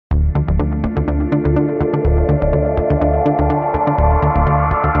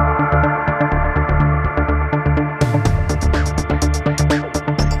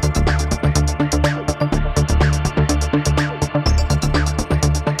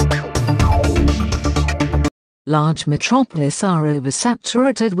Large metropolises are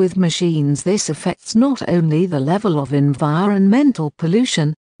oversaturated with machines. This affects not only the level of environmental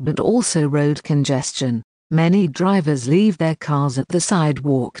pollution, but also road congestion. Many drivers leave their cars at the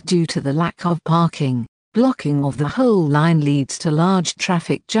sidewalk due to the lack of parking. Blocking of the whole line leads to large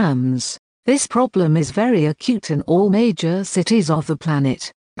traffic jams. This problem is very acute in all major cities of the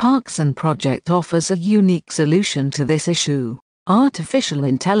planet. Parksen project offers a unique solution to this issue. Artificial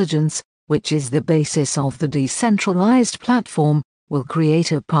intelligence, which is the basis of the decentralized platform, will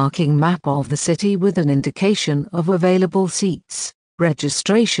create a parking map of the city with an indication of available seats.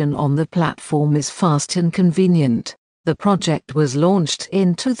 Registration on the platform is fast and convenient. The project was launched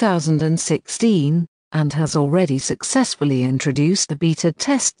in 2016 and has already successfully introduced the beta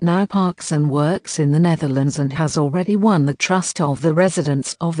test. Now Parksen works in the Netherlands and has already won the trust of the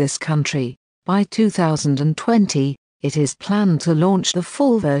residents of this country. By 2020, it is planned to launch the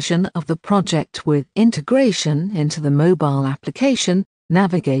full version of the project with integration into the mobile application,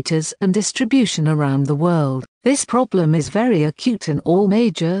 navigators and distribution around the world. This problem is very acute in all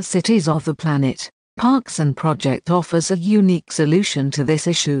major cities of the planet. Parksen project offers a unique solution to this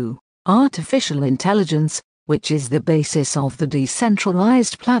issue. Artificial intelligence, which is the basis of the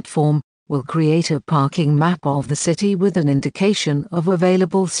decentralized platform, will create a parking map of the city with an indication of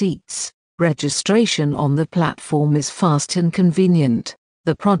available seats. Registration on the platform is fast and convenient.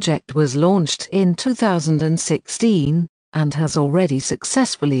 The project was launched in 2016 and has already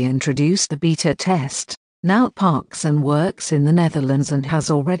successfully introduced the beta test. Now Parksen works in the Netherlands and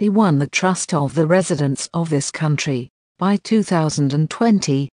has already won the trust of the residents of this country. By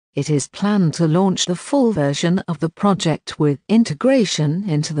 2020, it is planned to launch the full version of the project with integration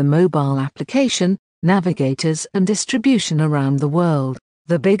into the mobile application, navigators and distribution around the world.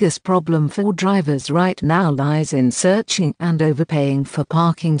 The biggest problem for drivers right now lies in searching and overpaying for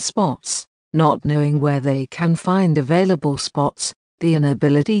parking spots, not knowing where they can find available spots, the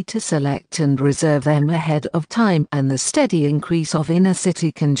inability to select and reserve them ahead of time, and the steady increase of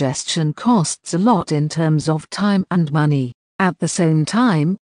inner-city congestion costs a lot in terms of time and money. At the same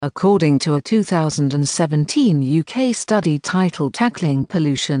time, according to a 2017 UK study titled Tackling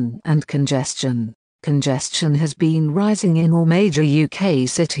Pollution and Congestion, congestion has been rising in all major UK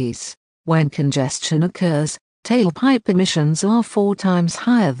cities. When congestion occurs, tailpipe emissions are 4 times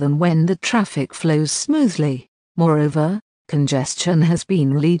higher than when the traffic flows smoothly. Moreover, congestion has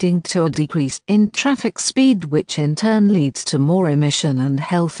been leading to a decrease in traffic speed, which in turn leads to more emission and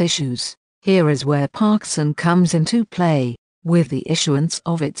health issues. Here is where Parksen comes into play. With the issuance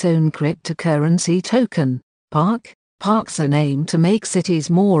of its own cryptocurrency token, Parq, Parksen aim to make cities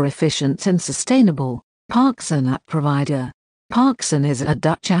more efficient and sustainable. Parksen app provider. Parksen is a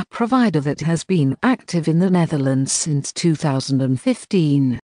Dutch app provider that has been active in the Netherlands since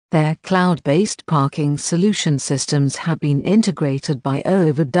 2015. Their cloud-based parking solution systems have been integrated by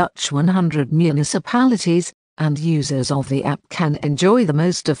over Dutch 100 municipalities, and users of the app can enjoy the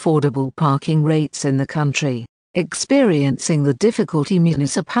most affordable parking rates in the country. Experiencing the difficulty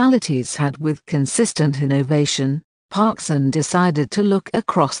municipalities had with consistent innovation, Parksen decided to look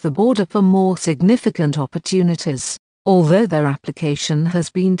across the border for more significant opportunities. Although their application has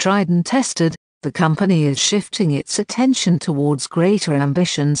been tried and tested, the company is shifting its attention towards greater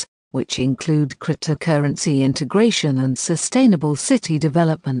ambitions, which include cryptocurrency integration and sustainable city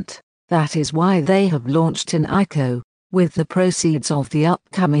development. That is why they have launched an ICO. With the proceeds of the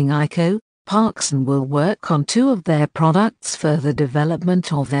upcoming ICO, Parksen will work on 2 of their products: further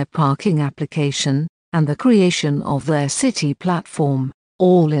development of their parking application, and the creation of their city platform.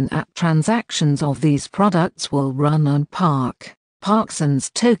 All in-app transactions of these products will run on Parq.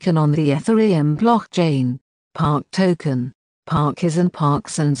 Parksen's token on the Ethereum blockchain. Parq token. Parq is an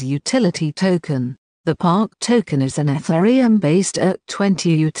Parksen's utility token. The Parq token is an Ethereum-based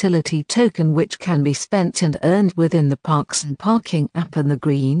ERC20 utility token which can be spent and earned within the Parksen parking app and the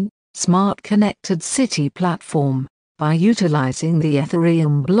green, smart connected city platform. By utilizing the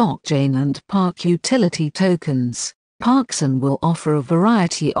Ethereum blockchain and Parq utility tokens, Parksen will offer a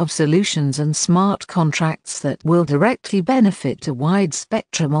variety of solutions and smart contracts that will directly benefit a wide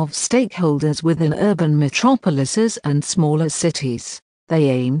spectrum of stakeholders within urban metropolises and smaller cities. They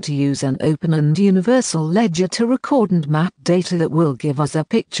aim to use an open and universal ledger to record and map data that will give us a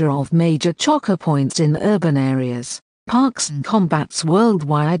picture of major choke points in urban areas. Parksen combats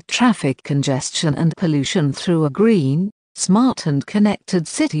worldwide traffic congestion and pollution through a green, smart and connected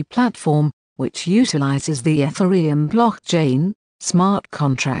city platform, which utilizes the Ethereum blockchain, smart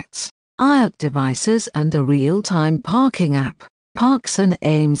contracts, IoT devices and a real-time parking app. Parksen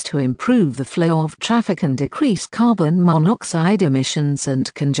aims to improve the flow of traffic and decrease carbon monoxide emissions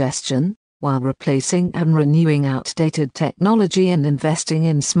and congestion. while replacing and renewing outdated technology and investing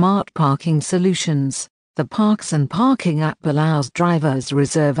in smart parking solutions. The Parksen parking app allows drivers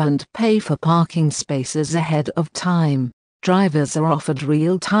reserve and pay for parking spaces ahead of time. Drivers are offered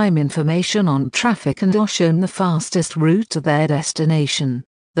real-time information on traffic and are shown the fastest route to their destination.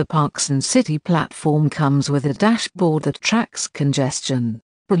 The Parksen City platform comes with a dashboard that tracks congestion,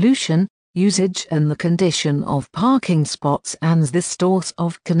 pollution, usage and the condition of parking spots and the source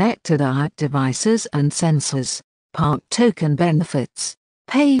of connected IoT devices and sensors. Parq token benefits.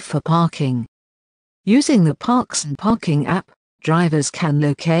 Pay for parking. Using the Parksen parking app, drivers can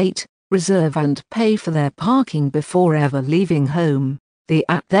locate, reserve and pay for their parking before ever leaving home. The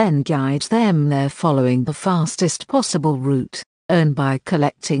app then guides them there following the fastest possible route, earned by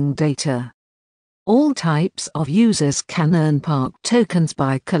collecting data. All types of users can earn Parq tokens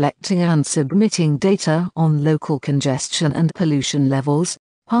by collecting and submitting data on local congestion and pollution levels,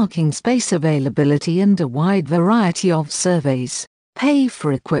 parking space availability and a wide variety of surveys. Pay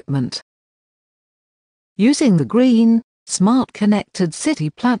for equipment. Using the green, smart connected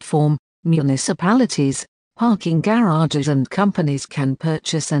city platform, municipalities, parking garages and companies can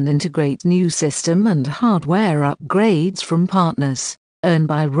purchase and integrate new system and hardware upgrades from partners, earn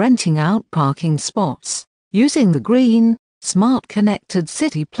by renting out parking spots. Using the green, smart connected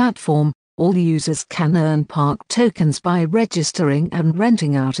city platform, all users can earn Parq tokens by registering and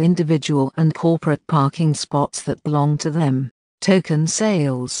renting out individual and corporate parking spots that belong to them. Token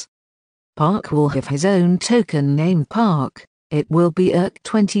sales. Parq will have his own token named Parq. It will be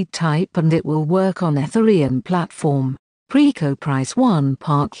ERC20 type and it will work on Ethereum platform. Preco price 1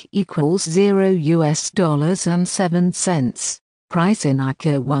 Parq equals $0.07. Price in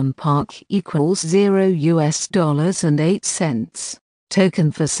IOTA 1 Parq equals $0.08.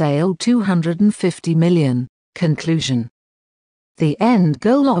 Token for sale 250 million. Conclusion. The end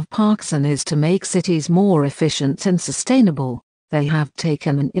goal of Parksen is to make cities more efficient and sustainable. They have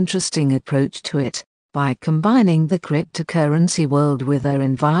taken an interesting approach to it, by combining the cryptocurrency world with their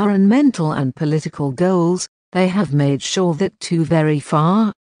environmental and political goals. They have made sure that two very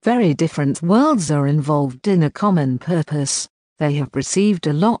different worlds are involved in a common purpose. They have received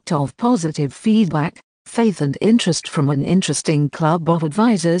a lot of positive feedback, faith and interest from an interesting club of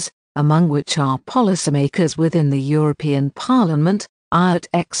advisors, among which are policymakers within the European Parliament, IoT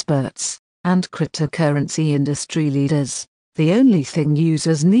experts, and cryptocurrency industry leaders. The only thing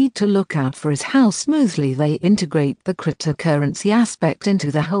users need to look out for is how smoothly they integrate the cryptocurrency aspect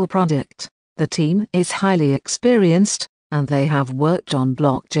into the whole product. The team is highly experienced, and they have worked on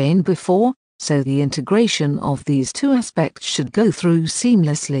blockchain before, so the integration of these two aspects should go through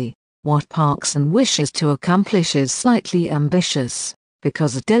seamlessly. What Parksen wishes to accomplish is slightly ambitious,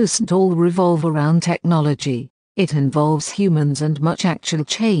 because it doesn't all revolve around technology. It involves humans and much actual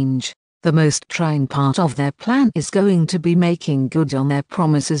change. The most trying part of their plan is going to be making good on their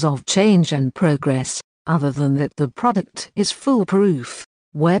promises of change and progress. Other than that, the product is foolproof.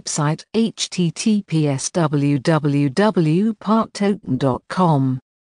 Website https://www.parktoken.com